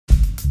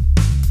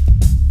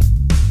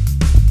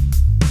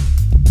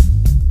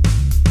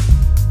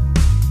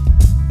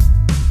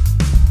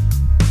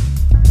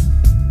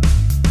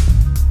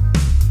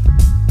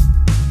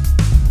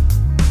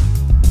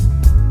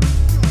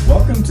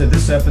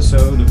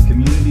of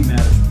Community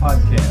Matters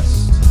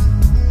Podcast.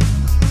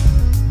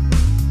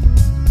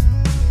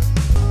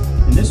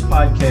 In this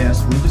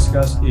podcast, we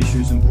discuss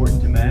issues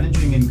important to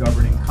managing and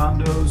governing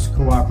condos,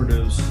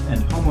 cooperatives,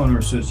 and homeowner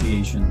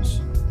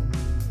associations.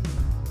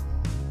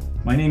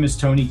 My name is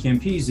Tony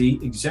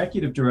Campisi,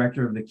 Executive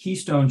Director of the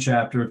Keystone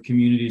Chapter of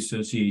Community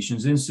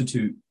Associations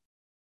Institute.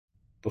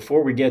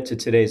 Before we get to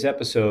today's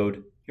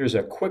episode, here's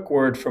a quick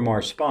word from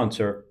our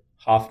sponsor,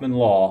 Hoffman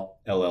Law,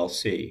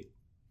 LLC.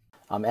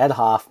 I'm Ed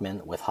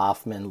Hoffman with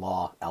Hoffman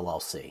Law,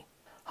 LLC.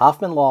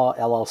 Hoffman Law,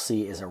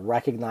 LLC is a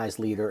recognized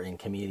leader in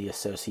community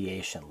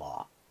association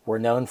law. We're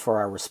known for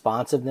our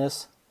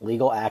responsiveness,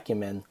 legal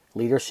acumen,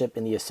 leadership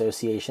in the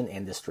association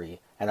industry,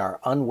 and our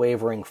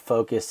unwavering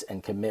focus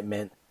and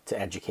commitment to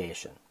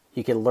education.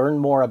 You can learn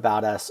more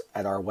about us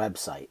at our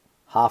website,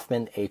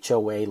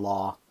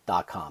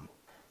 hoffmanhoalaw.com.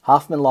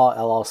 Hoffman Law,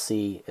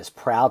 LLC is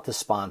proud to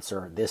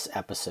sponsor this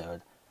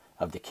episode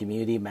of the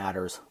Community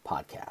Matters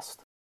Podcast.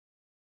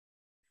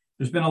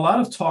 There's been a lot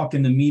of talk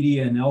in the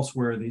media and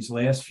elsewhere these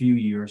last few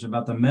years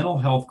about the mental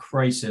health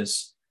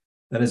crisis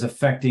that is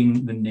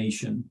affecting the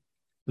nation.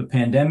 The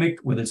pandemic,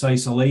 with its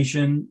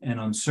isolation and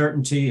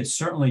uncertainty, has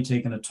certainly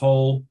taken a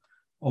toll,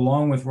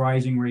 along with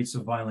rising rates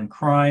of violent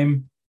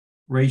crime,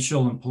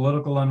 racial and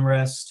political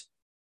unrest,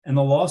 and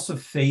the loss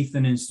of faith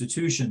in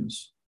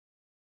institutions.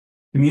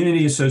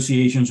 Community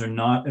associations are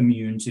not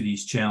immune to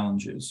these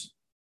challenges.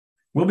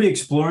 We'll be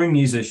exploring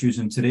these issues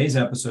in today's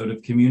episode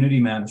of Community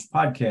Matters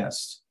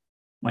Podcast.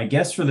 My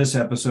guests for this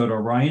episode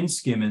are Ryan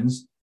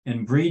Skimmons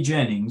and Bree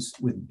Jennings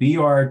with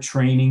BR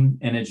Training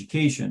and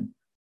Education,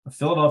 a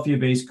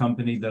Philadelphia-based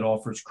company that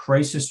offers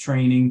crisis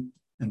training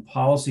and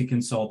policy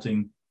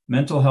consulting,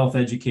 mental health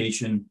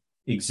education,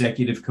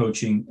 executive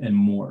coaching, and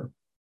more.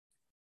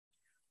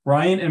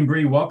 Ryan and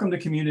Bree, welcome to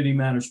Community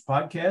Matters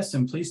Podcast,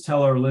 and please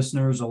tell our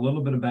listeners a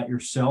little bit about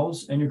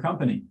yourselves and your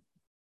company.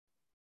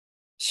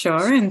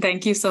 Sure, and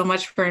thank you so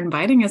much for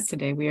inviting us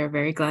today. We are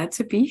very glad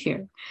to be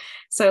here.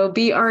 So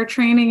BR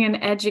Training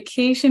and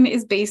Education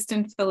is based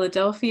in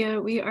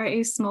Philadelphia. We are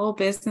a small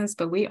business,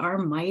 but we are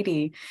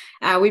mighty.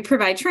 We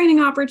provide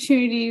training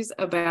opportunities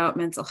about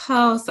mental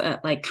health,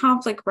 like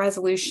conflict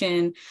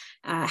resolution,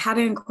 how to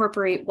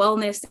incorporate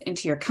wellness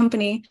into your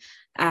company,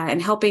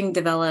 and helping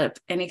develop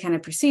any kind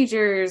of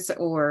procedures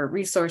or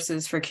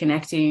resources for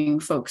connecting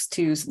folks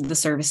to the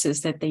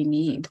services that they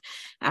need.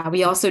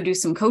 We also do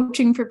some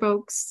coaching for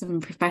folks,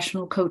 some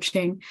professional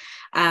coaching.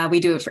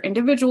 We do it for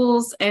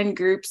individuals and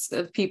groups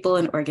of people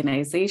and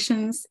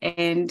organizations.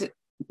 And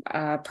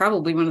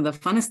probably one of the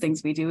funnest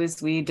things we do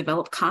is we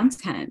develop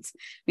content.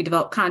 We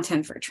develop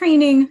content for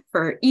training,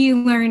 for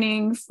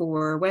e-learning,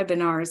 for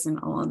webinars, and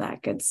all of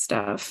that good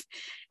stuff.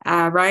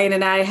 Ryan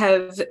and I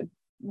have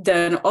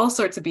done all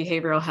sorts of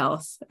behavioral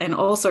health and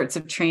all sorts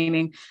of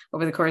training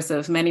over the course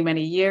of many,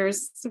 many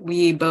years.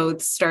 We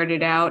both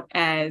started out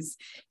as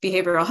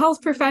behavioral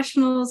health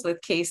professionals with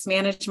case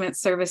management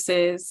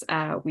services.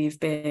 We've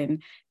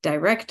been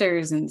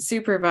directors and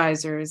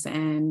supervisors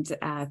and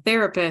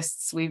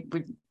therapists.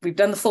 We've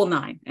done the full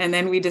nine. And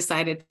then we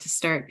decided to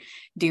start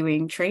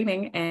doing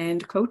training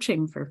and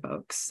coaching for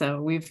folks.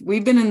 So we've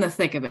been in the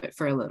thick of it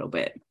for a little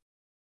bit.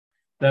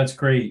 That's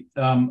great.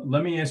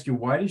 Let me ask you,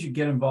 why did you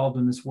get involved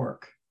in this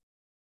work?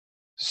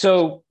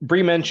 So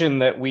Bree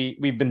mentioned that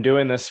we've been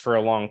doing this for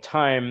a long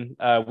time.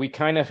 We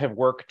kind of have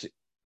worked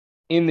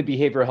in the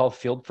behavioral health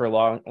field for a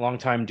long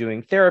time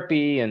doing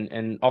therapy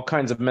and all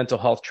kinds of mental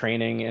health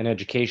training and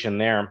education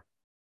there.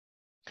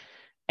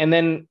 And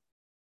then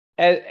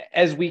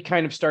as we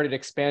kind of started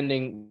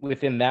expanding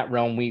within that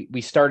realm,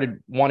 we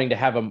started wanting to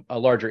have a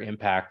larger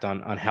impact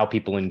on how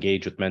people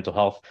engage with mental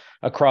health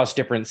across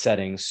different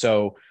settings.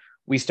 So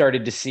we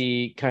started to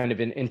see kind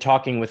of in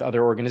talking with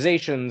other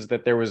organizations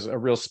that there was a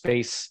real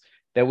space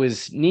that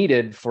was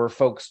needed for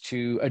folks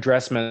to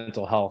address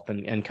mental health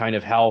and kind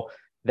of how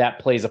that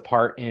plays a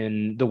part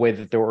in the way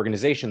that their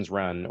organizations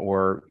run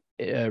or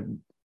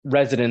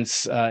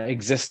residents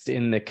exist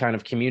in the kind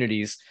of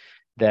communities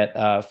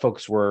that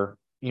folks were,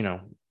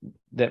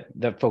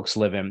 that folks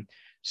live in.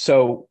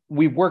 So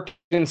we worked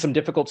in some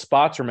difficult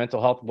spots where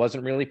mental health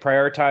wasn't really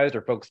prioritized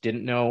or folks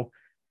didn't know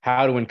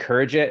how to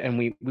encourage it.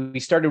 And we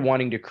started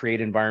wanting to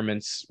create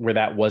environments where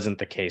that wasn't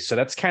the case. So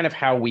that's kind of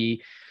how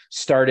we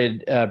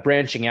started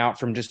branching out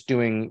from just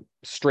doing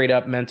straight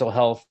up mental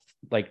health,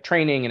 like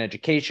training and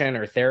education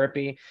or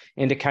therapy,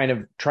 into kind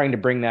of trying to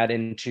bring that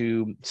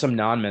into some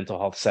non-mental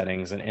health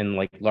settings and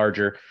like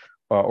larger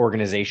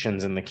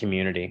organizations in the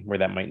community where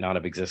that might not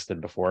have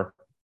existed before.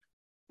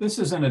 This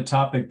isn't a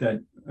topic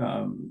that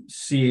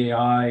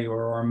CAI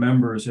or our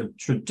members have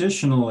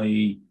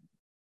traditionally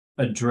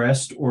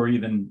addressed or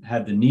even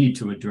had the need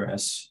to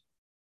address.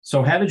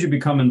 So how did you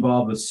become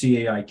involved with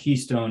CAI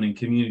Keystone and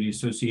community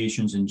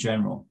associations in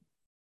general?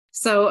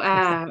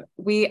 So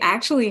we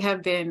actually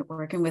have been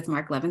working with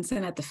Mark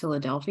Levinson at the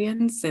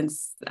Philadelphian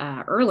since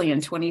early in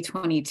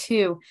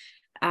 2022.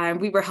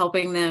 We were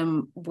helping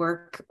them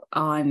work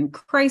on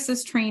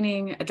crisis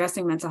training,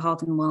 addressing mental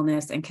health and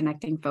wellness, and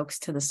connecting folks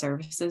to the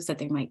services that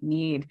they might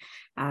need.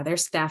 Their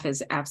staff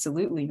is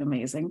absolutely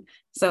amazing.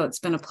 So it's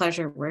been a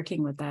pleasure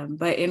working with them.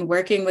 But in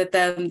working with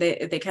them,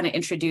 they kind of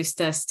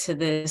introduced us to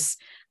this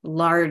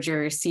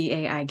larger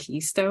CAI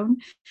Keystone.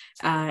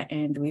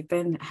 And we've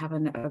been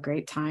having a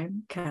great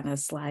time kind of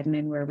sliding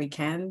in where we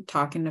can,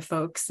 talking to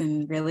folks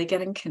and really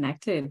getting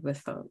connected with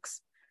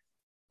folks.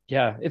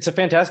 Yeah, it's a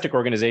fantastic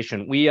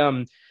organization.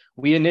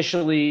 We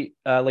initially,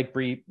 like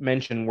Bree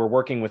mentioned, we're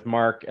working with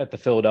Mark at the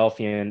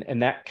Philadelphian,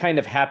 and that kind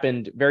of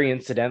happened very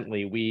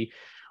incidentally. We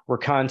were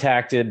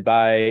contacted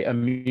by a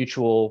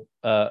mutual,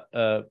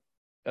 a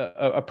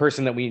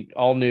person that we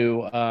all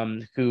knew,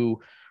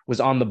 who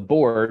was on the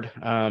board,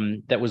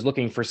 that was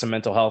looking for some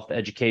mental health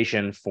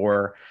education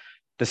for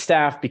the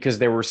staff because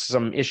there were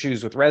some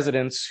issues with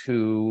residents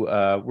who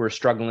were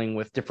struggling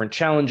with different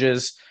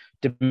challenges,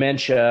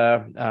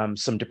 dementia,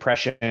 some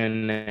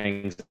depression,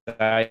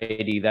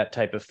 anxiety, that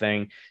type of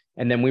thing.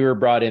 And then we were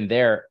brought in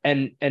there.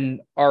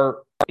 And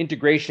our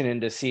integration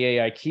into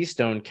CAI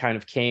Keystone kind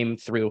of came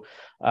through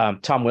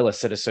Tom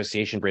Willis at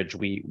Association Bridge.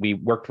 We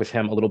worked with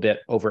him a little bit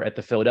over at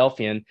the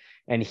Philadelphian,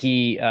 and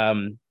he,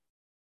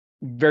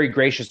 very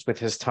gracious with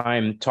his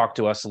time, talked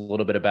to us a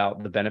little bit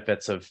about the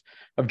benefits of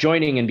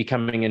joining and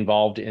becoming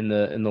involved in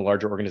the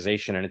larger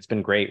organization. And it's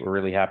been great. We're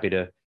really happy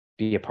to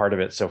be a part of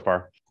it so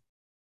far.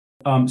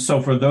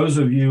 So for those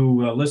of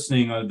you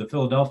listening, the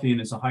Philadelphian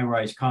is a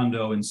high-rise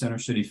condo in Center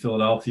City,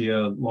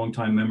 Philadelphia.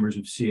 Longtime members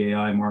of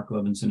CAI. Mark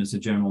Levinson is the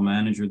general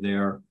manager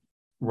there.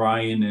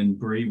 Ryan and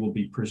Bree will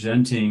be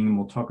presenting, and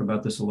we'll talk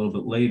about this a little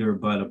bit later,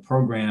 but a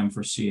program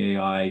for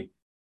CAI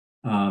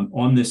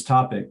on this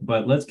topic.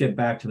 But let's get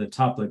back to the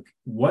topic.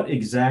 What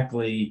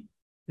exactly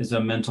is a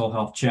mental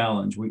health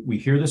challenge? We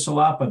hear this a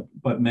lot,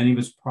 but many of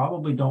us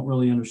probably don't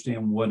really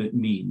understand what it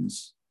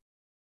means.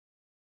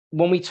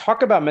 When we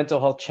talk about mental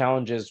health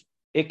challenges,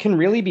 it can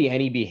really be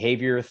any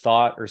behavior,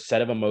 thought, or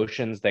set of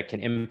emotions that can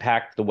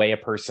impact the way a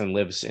person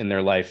lives in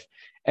their life.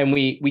 And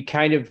we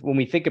kind of, when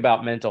we think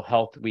about mental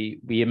health, we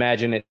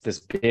imagine it's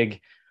this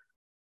big,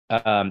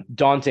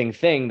 daunting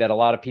thing that a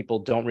lot of people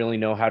don't really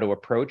know how to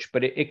approach.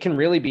 But it can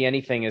really be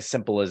anything as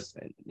simple as,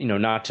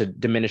 not to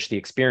diminish the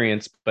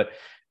experience, but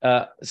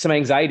some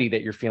anxiety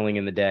that you're feeling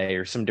in the day,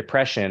 or some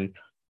depression.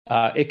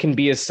 It can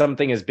be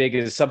something as big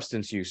as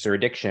substance use or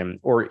addiction,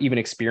 or even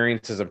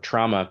experiences of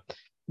trauma.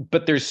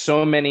 But there's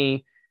so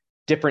many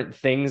different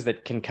things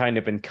that can kind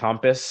of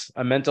encompass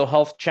a mental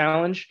health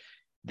challenge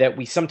that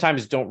we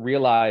sometimes don't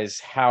realize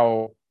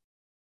how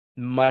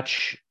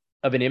much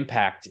of an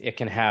impact it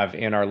can have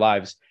in our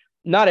lives.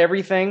 Not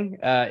everything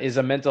is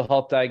a mental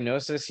health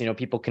diagnosis.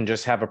 People can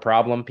just have a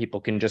problem.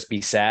 People can just be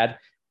sad.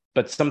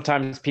 But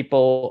sometimes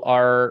people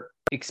are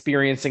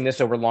experiencing this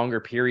over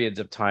longer periods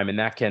of time, and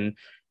that can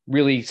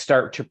really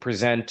start to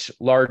present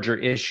larger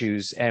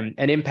issues and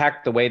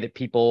impact the way that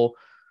people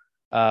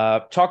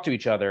talk to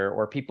each other,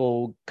 or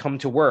people come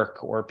to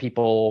work, or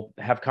people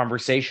have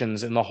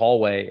conversations in the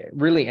hallway.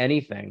 Really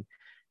anything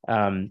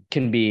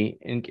can be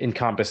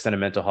encompassed in a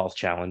mental health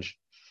challenge.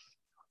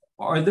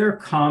 Are there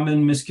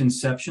common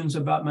misconceptions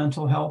about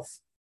mental health?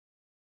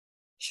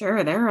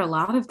 Sure, there are a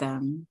lot of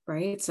them,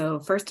 right? So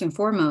first and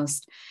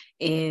foremost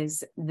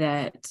is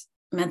that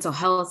mental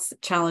health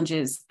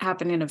challenges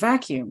happen in a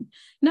vacuum.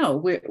 No,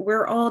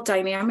 we're all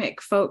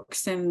dynamic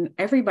folks, and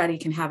everybody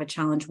can have a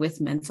challenge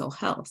with mental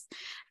health.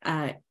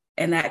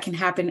 And that can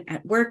happen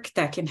at work,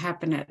 that can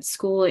happen at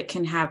school, it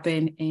can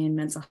happen in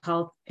mental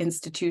health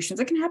institutions,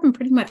 it can happen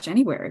pretty much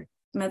anywhere.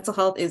 Mental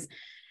health is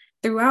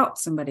throughout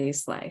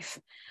somebody's life.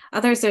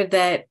 Others are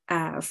that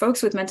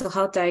folks with mental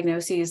health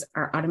diagnoses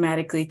are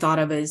automatically thought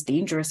of as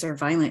dangerous or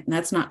violent, and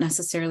that's not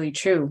necessarily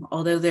true.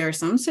 Although there are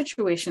some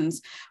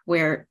situations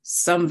where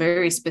some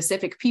very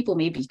specific people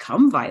may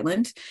become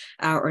violent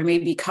or may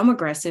become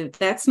aggressive,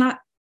 that's not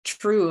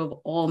true of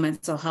all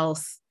mental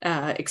health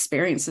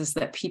experiences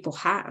that people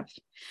have.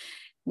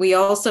 We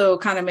also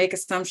kind of make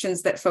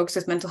assumptions that folks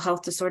with mental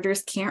health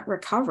disorders can't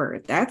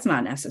recover. That's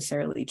not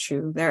necessarily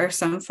true. There are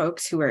some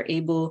folks who are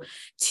able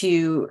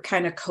to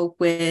kind of cope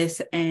with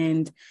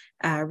and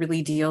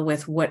really deal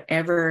with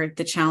whatever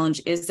the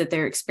challenge is that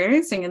they're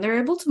experiencing, and they're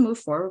able to move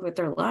forward with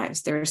their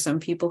lives. There are some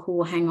people who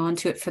will hang on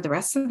to it for the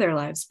rest of their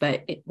lives,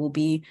 but it will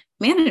be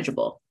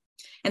manageable.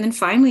 And then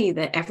finally,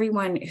 that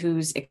everyone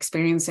who's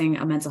experiencing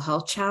a mental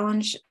health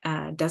challenge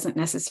doesn't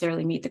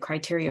necessarily meet the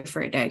criteria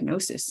for a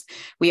diagnosis.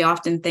 We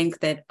often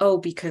think that,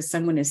 because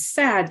someone is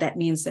sad, that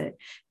means that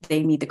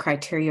they meet the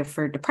criteria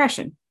for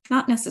depression.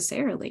 Not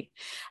necessarily.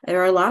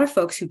 There are a lot of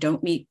folks who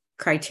don't meet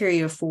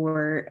criteria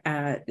for,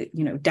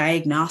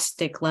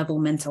 diagnostic level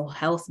mental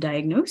health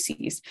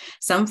diagnoses.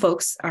 Some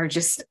folks are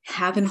just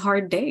having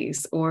hard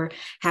days or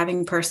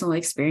having personal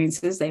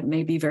experiences that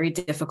may be very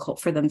difficult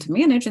for them to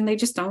manage, and they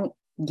just don't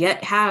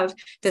yet have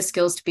the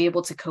skills to be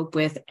able to cope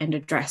with and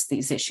address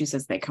these issues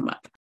as they come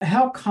up.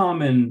 How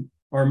common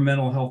are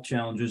mental health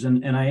challenges?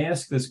 And I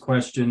ask this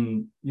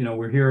question,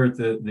 we're here at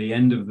the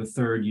end of the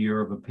third year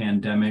of a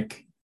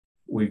pandemic.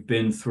 We've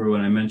been through,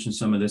 and I mentioned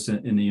some of this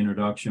in the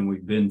introduction,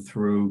 we've been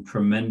through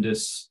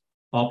tremendous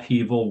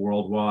upheaval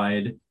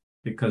worldwide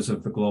because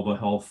of the global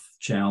health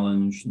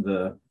challenge,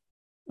 the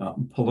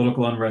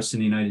political unrest in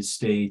the United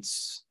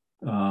States,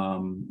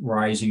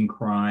 rising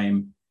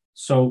crime.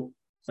 So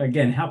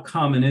again, how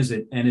common is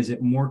it? And is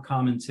it more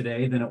common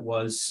today than it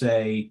was,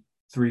 say,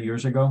 3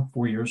 years ago,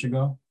 4 years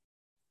ago?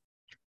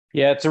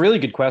 Yeah, it's a really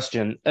good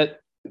question.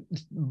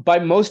 By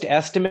most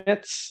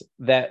estimates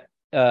that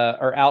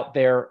are out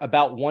there,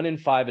 about 1 in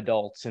 5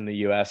 adults in the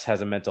US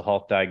has a mental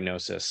health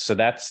diagnosis. So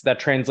that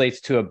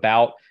translates to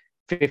about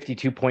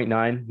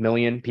 52.9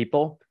 million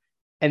people.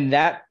 And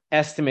that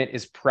estimate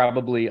is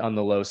probably on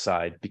the low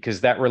side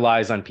because that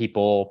relies on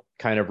people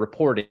kind of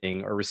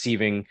reporting or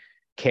receiving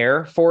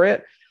care for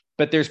it.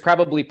 But there's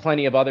probably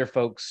plenty of other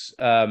folks,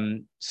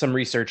 some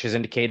research has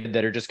indicated,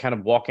 that are just kind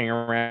of walking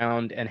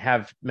around and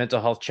have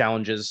mental health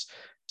challenges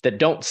that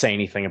don't say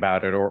anything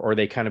about it, or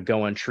they kind of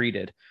go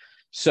untreated.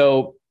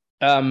 So,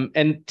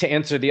 and to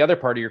answer the other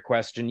part of your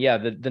question, yeah,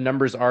 the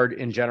numbers are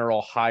in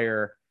general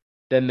higher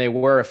than they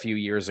were a few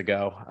years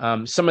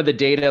ago. Some of the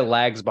data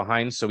lags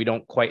behind, so we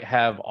don't quite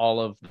have all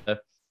of the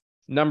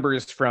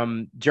numbers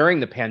from during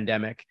the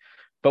pandemic.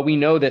 But we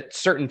know that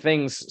certain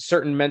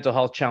mental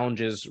health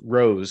challenges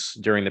rose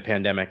during the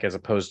pandemic as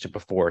opposed to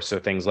before. So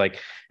things like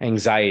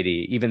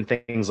anxiety, even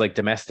things like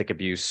domestic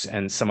abuse,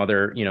 and some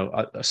other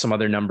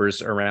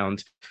numbers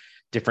around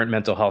different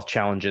mental health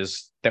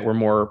challenges that were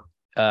more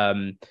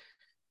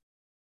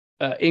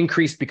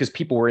increased because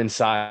people were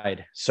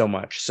inside so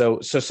much.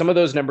 So some of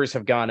those numbers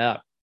have gone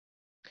up.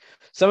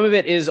 Some of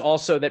it is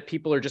also that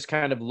people are just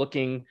kind of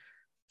looking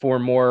for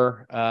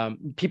more,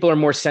 people are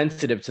more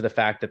sensitive to the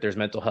fact that there's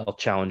mental health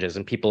challenges,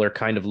 and people are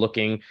kind of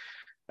looking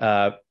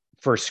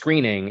for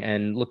screening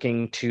and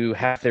looking to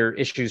have their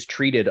issues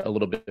treated a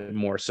little bit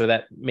more. So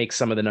that makes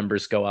some of the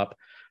numbers go up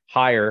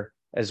higher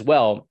as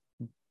well.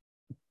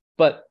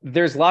 But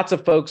there's lots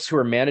of folks who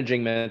are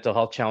managing mental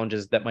health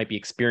challenges that might be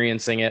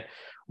experiencing it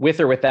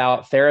with or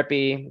without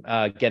therapy,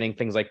 getting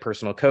things like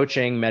personal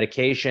coaching,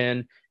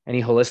 medication,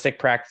 any holistic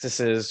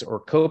practices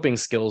or coping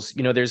skills.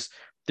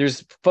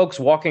 There's folks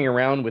walking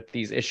around with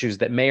these issues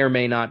that may or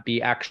may not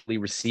be actually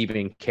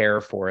receiving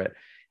care for it.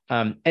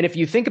 And if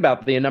you think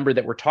about the number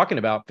that we're talking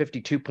about,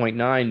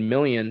 52.9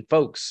 million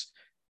folks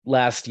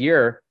last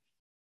year,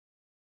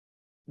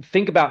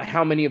 think about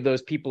how many of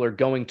those people are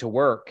going to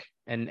work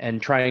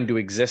and trying to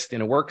exist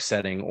in a work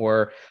setting,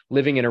 or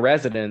living in a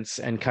residence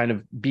and kind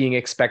of being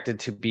expected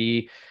to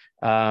be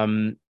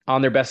on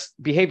their best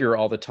behavior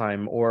all the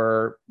time,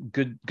 or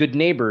good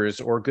neighbors,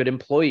 or good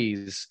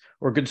employees,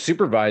 or good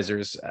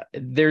supervisors.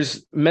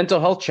 There's mental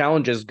health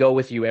challenges go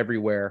with you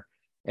everywhere.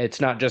 It's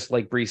not just,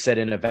 like Bree said,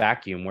 in a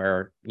vacuum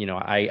where,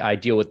 I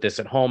deal with this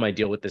at home, I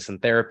deal with this in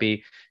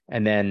therapy,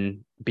 and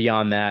then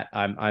beyond that,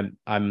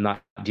 I'm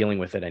not dealing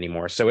with it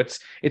anymore. So it's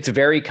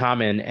very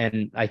common,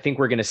 and I think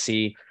we're going to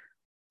see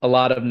a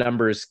lot of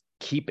numbers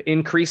keep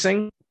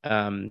increasing,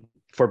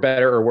 for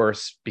better or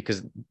worse,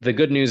 because the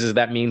good news is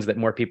that means that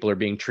more people are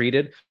being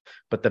treated,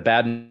 but the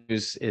bad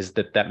news is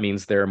that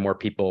means there are more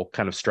people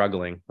kind of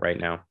struggling right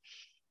now.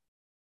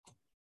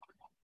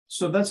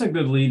 So that's a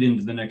good lead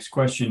into the next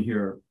question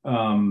here.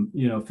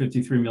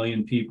 53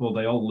 million people,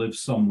 they all live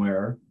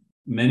somewhere.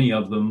 Many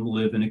of them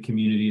live in a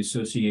community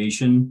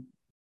association.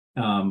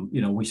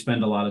 We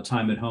spend a lot of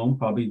time at home,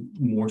 probably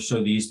more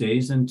so these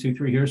days than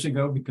 2-3 years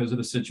ago because of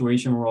the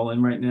situation we're all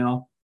in right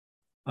now.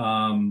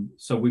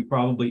 So we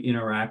probably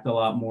interact a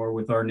lot more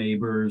with our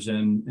neighbors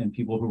and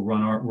people who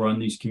run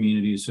these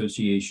community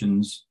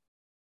associations.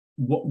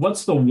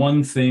 What's the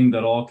one thing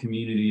that all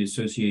community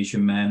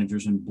association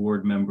managers and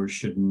board members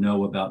should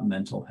know about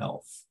mental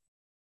health?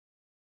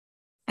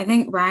 I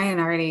think Ryan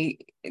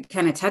already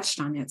kind of touched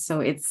on it. So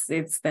it's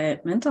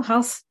that mental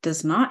health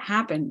does not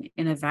happen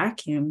in a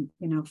vacuum.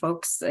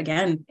 Folks,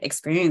 again,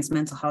 experience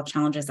mental health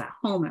challenges at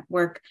home, at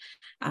work,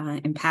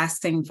 in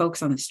passing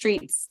folks on the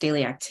streets,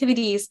 daily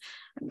activities,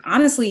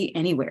 honestly,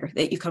 anywhere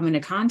that you come into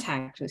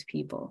contact with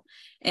people.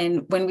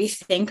 And when we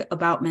think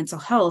about mental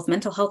health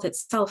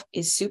itself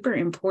is super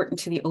important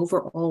to the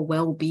overall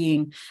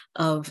well-being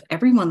of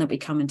everyone that we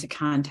come into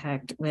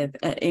contact with,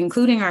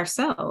 including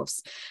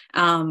ourselves.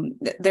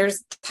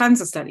 There's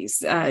tons of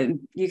studies.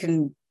 You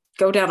can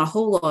go down a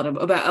whole lot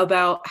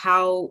about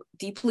how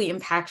deeply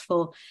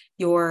impactful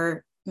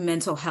your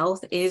mental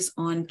health is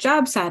on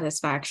job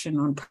satisfaction,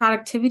 on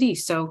productivity.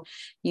 So,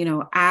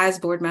 as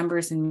board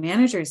members and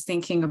managers,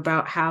 thinking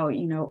about how,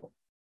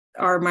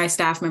 are my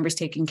staff members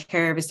taken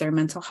care of? Is their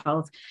mental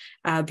health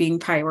being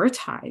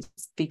prioritized?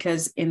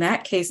 Because in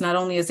that case, not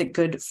only is it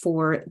good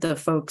for the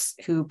folks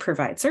who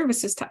provide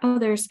services to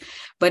others,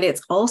 but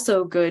it's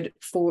also good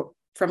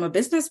from a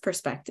business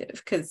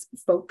perspective, because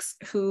folks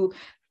who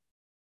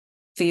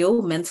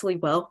feel mentally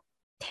well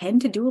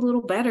tend to do a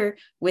little better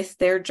with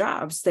their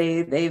jobs.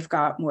 They've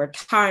got more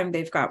time,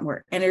 they've got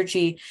more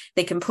energy,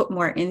 they can put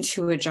more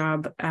into a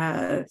job.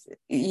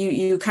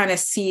 You kind of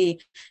see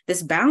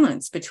this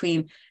balance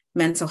between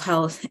mental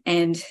health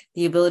and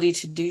the ability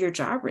to do your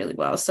job really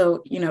well.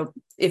 So,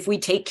 if we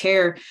take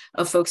care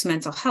of folks'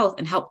 mental health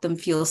and help them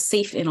feel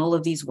safe in all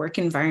of these work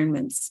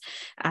environments,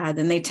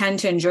 then they tend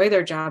to enjoy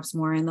their jobs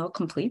more and they'll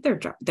complete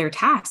their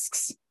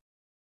tasks.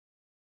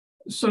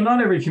 So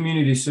not every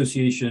community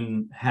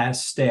association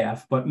has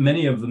staff, but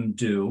many of them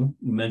do.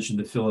 You mentioned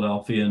the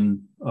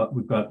Philadelphian.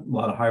 We've got a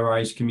lot of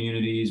high-rise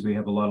communities. We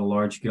have a lot of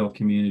large-scale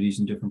communities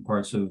in different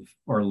parts of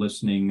our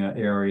listening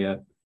area.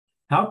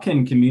 How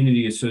can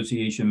community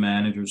association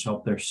managers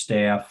help their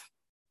staff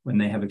when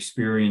they have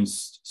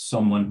experienced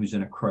someone who's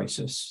in a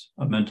crisis,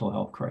 a mental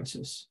health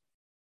crisis?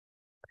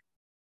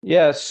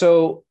 Yeah,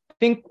 so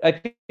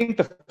I think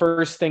the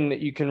first thing that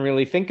you can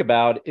really think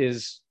about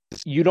is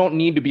you don't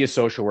need to be a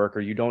social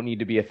worker, you don't need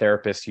to be a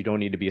therapist, you don't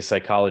need to be a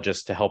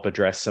psychologist to help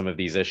address some of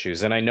these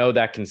issues. And I know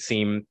that can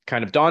seem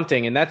kind of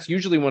daunting, and that's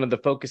usually one of the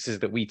focuses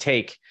that we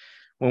take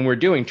when we're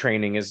doing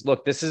training is,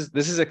 look, this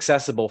is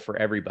accessible for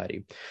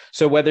everybody.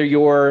 So whether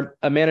you're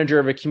a manager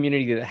of a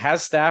community that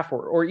has staff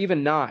or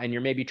even not, and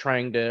you're maybe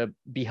trying to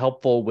be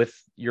helpful with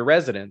your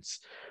residents,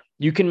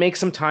 you can make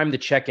some time to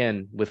check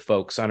in with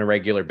folks on a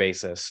regular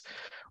basis.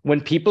 When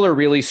people are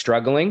really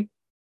struggling,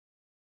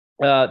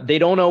 they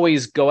don't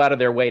always go out of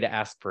their way to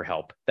ask for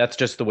help. That's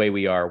just the way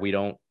we are. We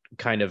don't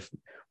kind of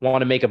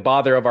want to make a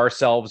bother of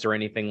ourselves or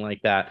anything like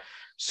that.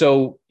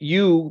 So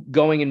you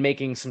going and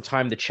making some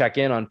time to check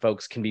in on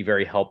folks can be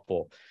very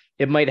helpful.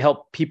 It might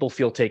help people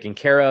feel taken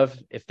care of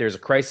if there's a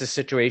crisis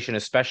situation,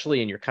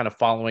 especially, and you're kind of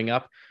following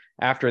up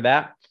after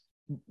that.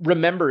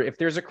 Remember, if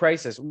there's a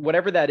crisis,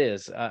 whatever that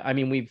is, I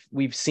mean,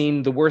 we've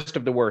seen the worst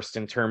of the worst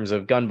in terms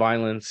of gun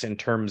violence, in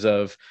terms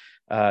of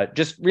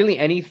just really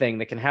anything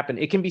that can happen.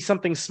 It can be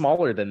something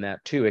smaller than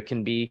that too. It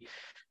can be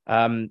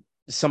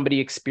somebody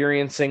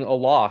experiencing a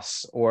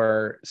loss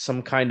or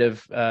some kind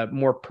of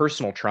more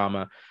personal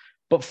trauma.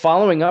 But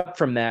following up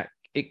from that,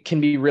 it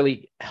can be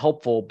really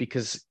helpful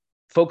because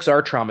folks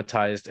are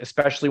traumatized,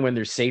 especially when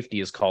their safety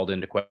is called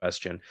into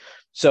question.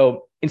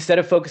 So instead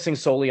of focusing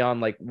solely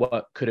on like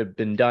what could have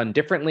been done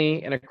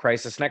differently in a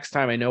crisis next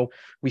time, I know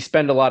we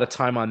spend a lot of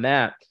time on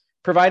that,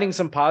 providing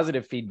some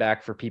positive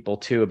feedback for people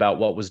too about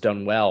what was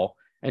done well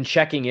and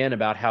checking in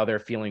about how they're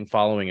feeling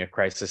following a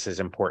crisis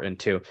is important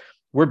too.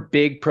 We're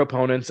big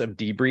proponents of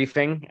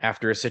debriefing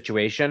after a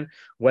situation,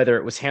 whether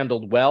it was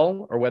handled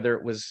well or whether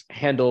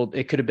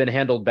it could have been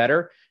handled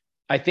better.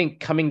 I think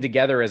coming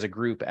together as a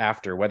group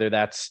after, whether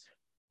that's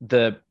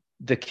the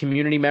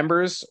community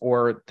members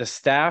or the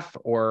staff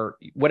or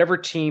whatever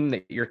team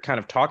that you're kind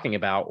of talking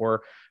about,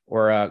 or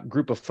a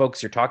group of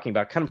folks you're talking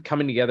about, kind of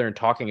coming together and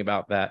talking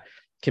about that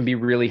can be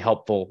really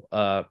helpful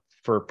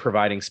for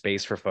providing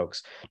space for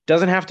folks.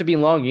 Doesn't have to be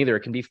long either.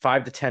 It can be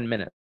 5 to 10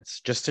 minutes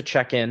just to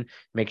check in,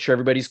 make sure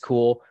everybody's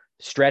cool,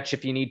 stretch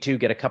if you need to,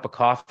 get a cup of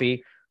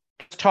coffee,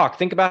 just talk.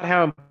 Think about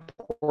how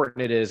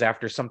important it is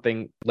after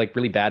something like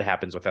really bad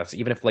happens with us.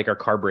 Even if like our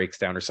car breaks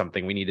down or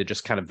something, we need to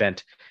just kind of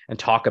vent and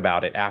talk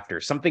about it after.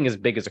 Something as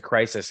big as a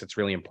crisis, it's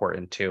really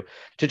important to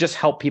just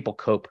help people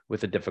cope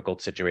with a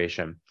difficult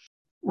situation.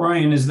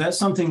 Ryan, is that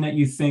something that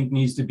you think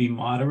needs to be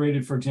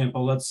moderated? For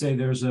example, let's say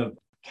there's a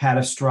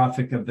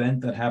catastrophic event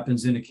that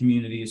happens in a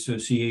community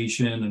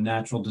association, a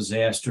natural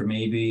disaster,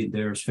 maybe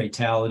there's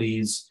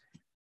fatalities,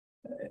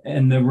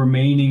 and the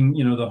remaining,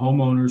 the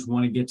homeowners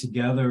want to get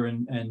together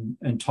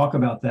and talk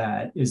about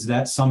that. Is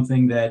that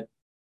something that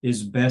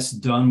is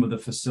best done with a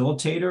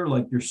facilitator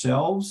like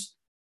yourselves,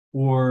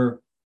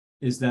 or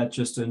is that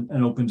just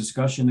an open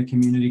discussion the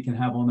community can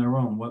have on their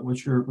own?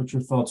 What's your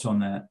thoughts on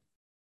that?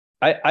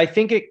 I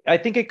think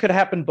it could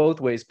happen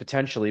both ways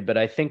potentially, but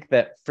I think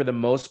that for the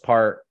most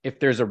part, if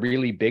there's a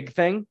really big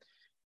thing,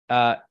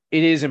 it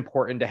is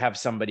important to have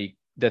somebody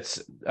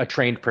that's a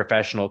trained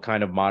professional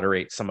kind of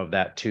moderate some of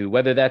that too.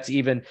 Whether that's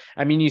even,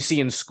 I mean, you see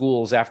in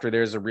schools after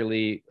there's a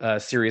really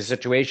serious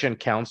situation,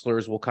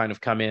 counselors will kind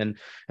of come in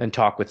and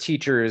talk with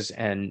teachers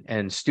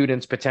and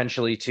students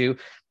potentially too.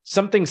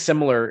 Something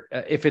similar,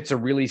 if it's a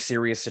really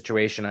serious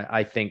situation,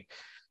 I think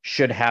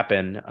should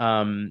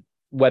happen.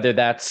 Whether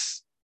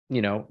that's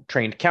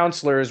trained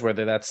counselors,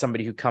 whether that's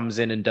somebody who comes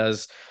in and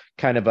does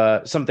kind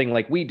of something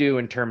like we do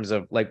in terms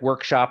of like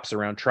workshops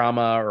around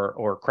trauma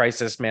or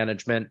crisis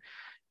management,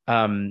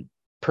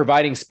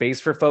 providing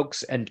space for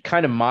folks and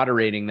kind of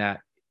moderating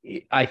that,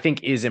 I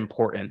think is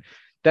important.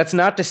 That's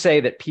not to say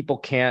that people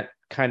can't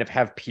kind of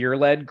have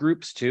peer-led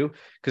groups too,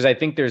 because I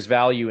think there's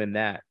value in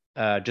that,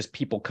 just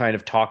people kind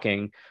of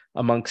talking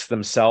amongst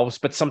themselves.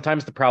 But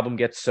sometimes the problem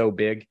gets so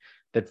big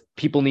that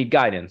people need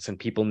guidance and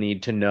people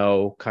need to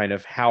know kind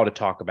of how to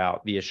talk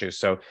about the issue.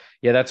 So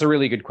yeah, that's a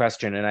really good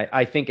question. And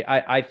I think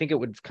it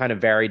would kind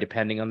of vary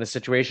depending on the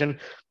situation,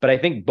 but I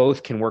think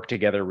both can work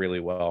together really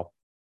well.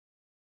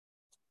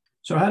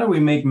 So how do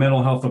we make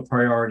mental health a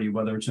priority,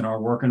 whether it's in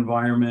our work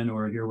environment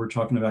or here we're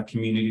talking about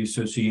community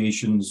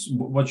associations?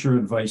 What's your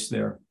advice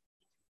there?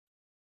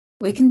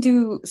 We can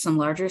do some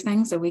larger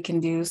things, or we can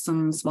do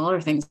some smaller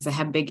things that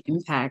have big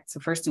impact. So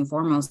first and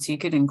foremost, you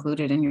could include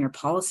it in your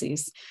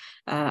policies.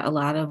 A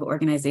lot of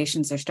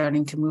organizations are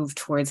starting to move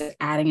towards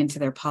adding into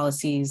their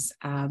policies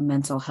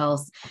mental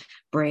health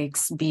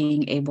breaks,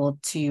 being able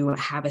to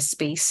have a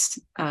space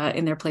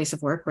in their place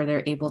of work where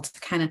they're able to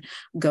kind of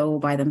go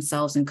by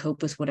themselves and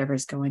cope with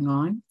whatever's going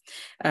on.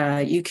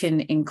 You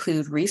can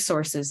include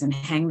resources and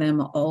hang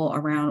them all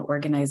around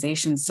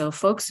organizations so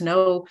folks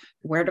know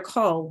where to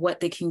call, what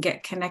they can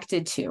get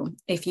connected to.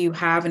 If you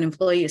have an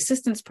employee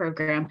assistance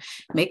program,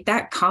 make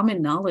that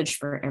common knowledge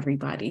for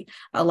everybody.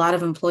 A lot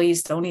of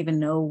employees don't even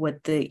know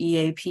what the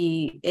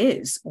EAP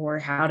is or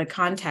how to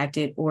contact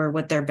it or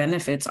what their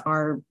benefits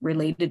are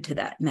related to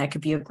that. And that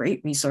could be a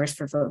great resource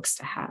for folks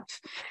to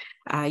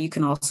have. You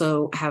can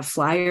also have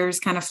flyers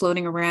kind of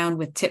floating around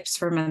with tips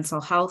for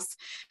mental health.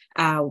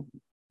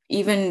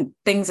 Even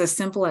things as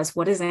simple as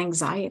what is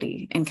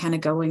anxiety and kind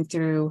of going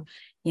through,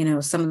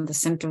 some of the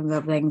symptoms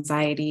of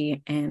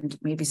anxiety and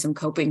maybe some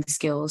coping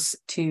skills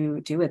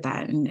to do with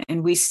that.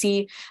 And we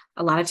see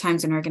a lot of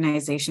times in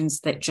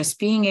organizations that just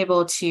being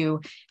able to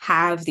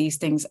have these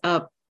things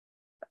up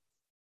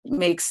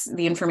makes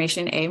the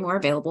information A, more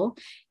available,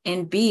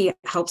 and B,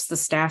 helps the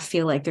staff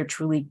feel like they're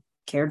truly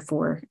cared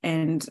for,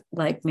 and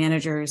like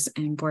managers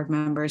and board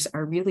members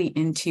are really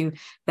into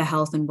the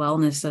health and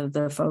wellness of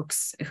the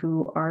folks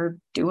who are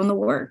doing the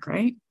work,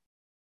 right?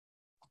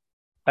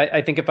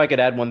 I think if I could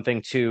add one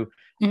thing too,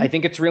 I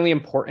think it's really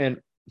important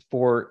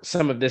for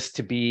some of this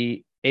to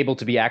be able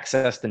to be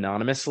accessed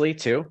anonymously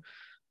too.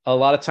 A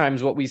lot of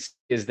times what we see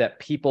is that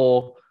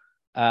people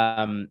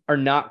are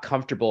not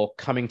comfortable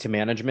coming to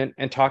management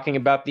and talking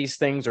about these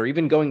things, or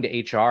even going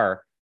to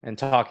HR and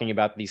talking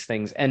about these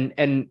things.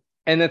 And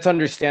that's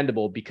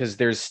understandable because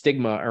there's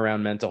stigma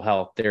around mental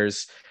health.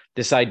 There's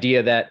this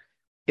idea that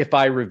if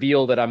I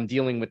reveal that I'm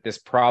dealing with this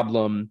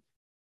problem,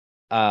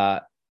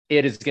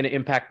 it is going to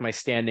impact my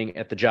standing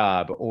at the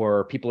job,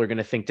 or people are going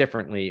to think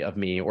differently of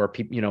me, or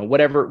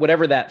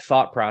whatever that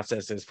thought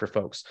process is for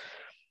folks.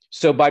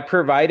 So by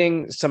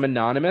providing some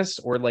anonymous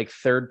or like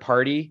third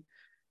party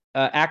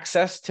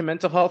access to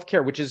mental health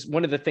care, which is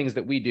one of the things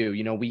that we do,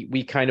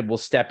 we kind of will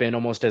step in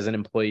almost as an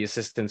employee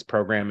assistance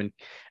program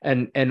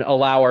and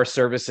allow our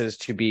services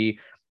to be,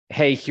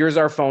 hey, here's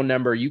our phone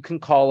number. You can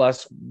call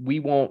us. We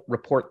won't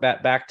report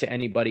that back to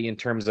anybody in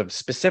terms of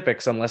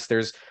specifics unless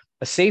there's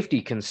a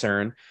safety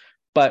concern,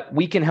 but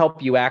we can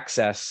help you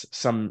access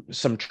some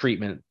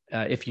treatment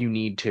if you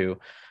need to.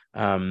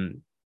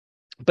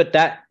 But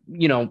that,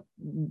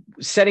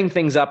 setting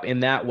things up in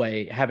that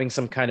way, having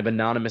some kind of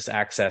anonymous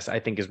access, I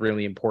think is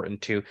really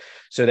important too,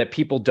 so that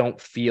people don't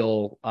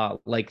feel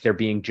like they're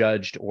being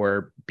judged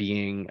or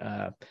being,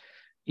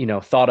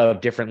 thought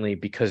of differently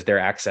because they're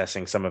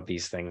accessing some of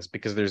these things,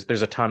 because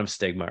there's a ton of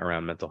stigma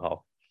around mental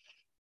health.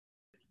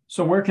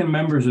 So where can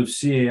members of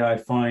CAI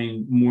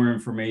find more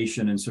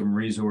information and some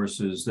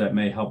resources that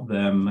may help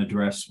them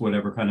address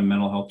whatever kind of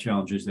mental health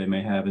challenges they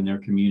may have in their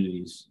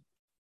communities?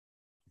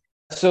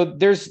 So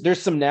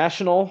there's some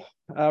national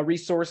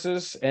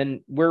resources,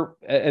 and we're,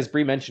 as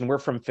Bree mentioned, we're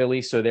from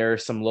Philly, so there are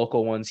some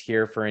local ones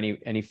here for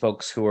any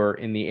folks who are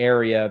in the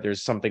area.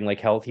 There's something like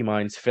Healthy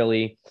Minds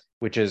Philly,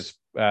 which is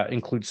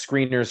includes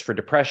screeners for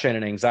depression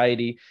and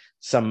anxiety,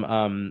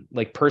 some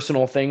like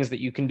personal things that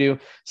you can do.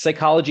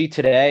 Psychology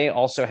Today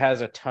also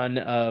has a ton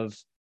of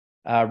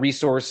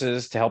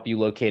resources to help you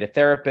locate a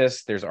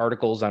therapist. There's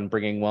articles on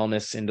bringing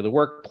wellness into the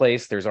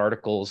workplace. There's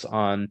articles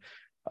on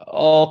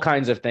all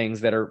kinds of things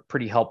that are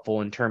pretty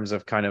helpful in terms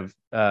of kind of,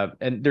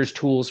 and there's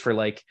tools for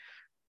like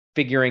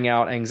figuring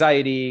out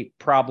anxiety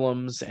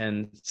problems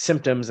and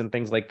symptoms and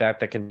things like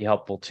that can be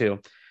helpful too.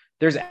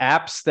 There's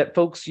apps that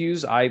folks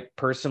use. I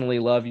personally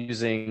love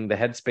using the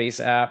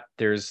Headspace app.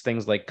 There's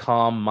things like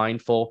Calm,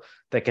 Mindful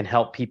that can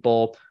help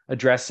people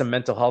address some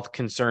mental health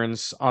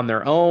concerns on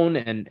their own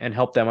and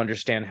help them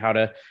understand how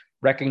to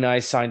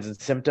recognize signs and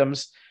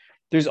symptoms.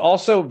 There's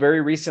also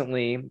very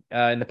recently,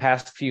 in the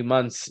past few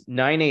months,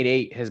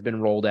 988 has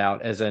been rolled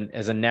out as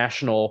a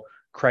national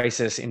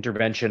crisis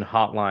intervention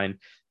hotline.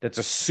 That's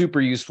a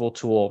super useful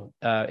tool.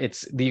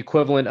 It's the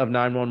equivalent of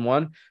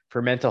 911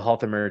 for mental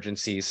health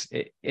emergencies.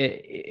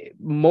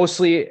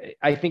 Mostly,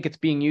 I think it's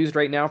being used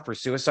right now for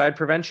suicide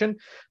prevention,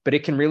 but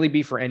it can really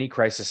be for any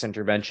crisis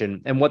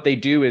intervention. And what they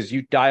do is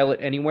you dial it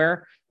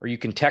anywhere, or you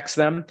can text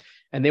them,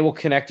 and they will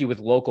connect you with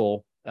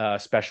local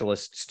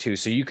specialists too.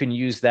 So you can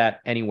use that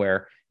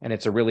anywhere, and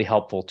it's a really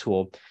helpful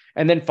tool.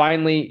 And then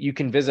finally, you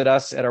can visit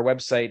us at our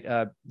website,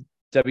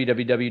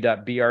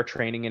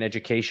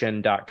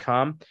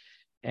 www.brtrainingandeducation.com.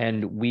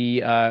 And we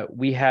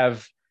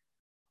have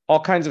all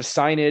kinds of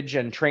signage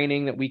and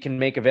training that we can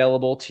make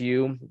available to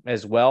you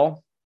as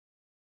well.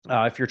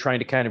 If you're trying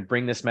to kind of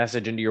bring this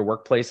message into your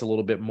workplace a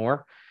little bit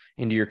more,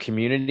 into your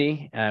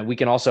community, we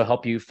can also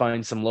help you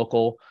find some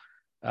local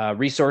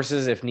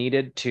resources if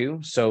needed too.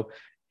 So,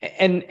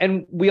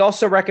 and we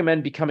also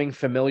recommend becoming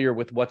familiar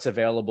with what's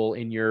available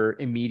in your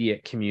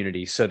immediate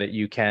community so that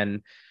you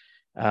can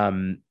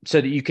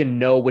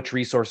know which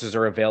resources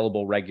are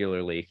available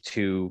regularly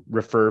to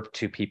refer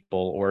to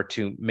people or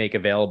to make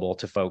available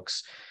to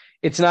folks.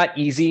 It's not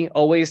easy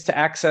always to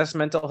access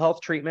mental health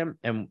treatment,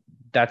 and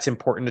that's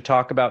important to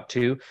talk about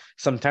too.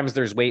 Sometimes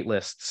there's wait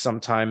lists.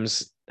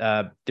 Sometimes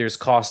there's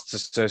costs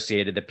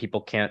associated that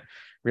people can't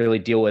really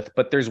deal with,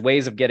 but there's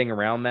ways of getting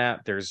around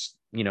that. There's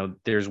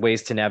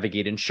ways to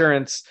navigate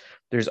insurance.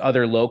 There's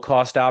other low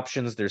cost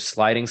options. There's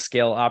sliding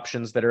scale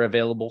options that are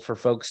available for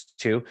folks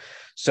too.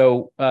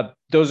 So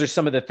those are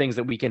some of the things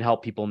that we can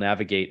help people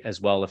navigate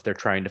as well if they're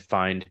trying to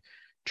find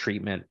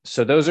treatment.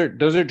 So those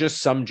are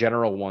just some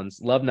general ones.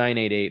 Love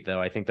 988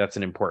 though. I think that's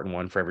an important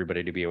one for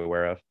everybody to be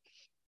aware of.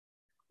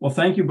 Well,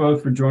 thank you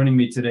both for joining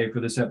me today for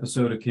this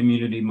episode of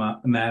Community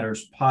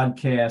Matters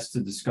podcast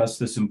to discuss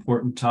this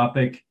important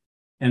topic.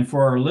 And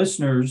for our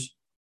listeners,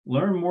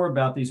 learn more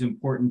about these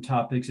important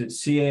topics at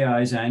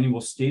CAI's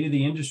annual State of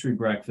the Industry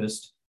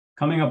Breakfast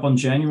coming up on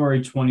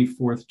January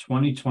 24th,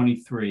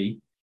 2023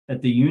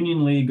 at the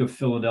Union League of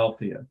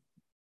Philadelphia.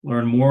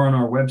 Learn more on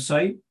our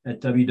website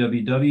at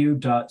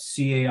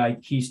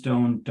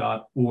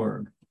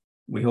www.caikeystone.org.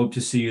 We hope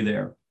to see you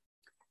there.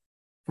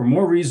 For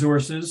more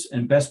resources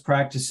and best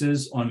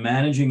practices on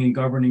managing and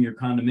governing your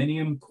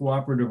condominium,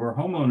 cooperative, or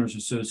homeowners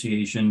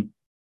association,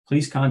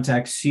 please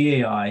contact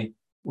CAI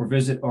or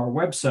visit our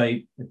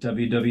website at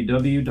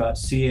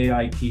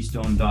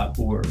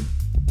www.caikeystone.org.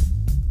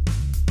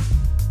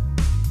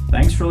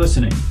 Thanks for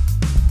listening.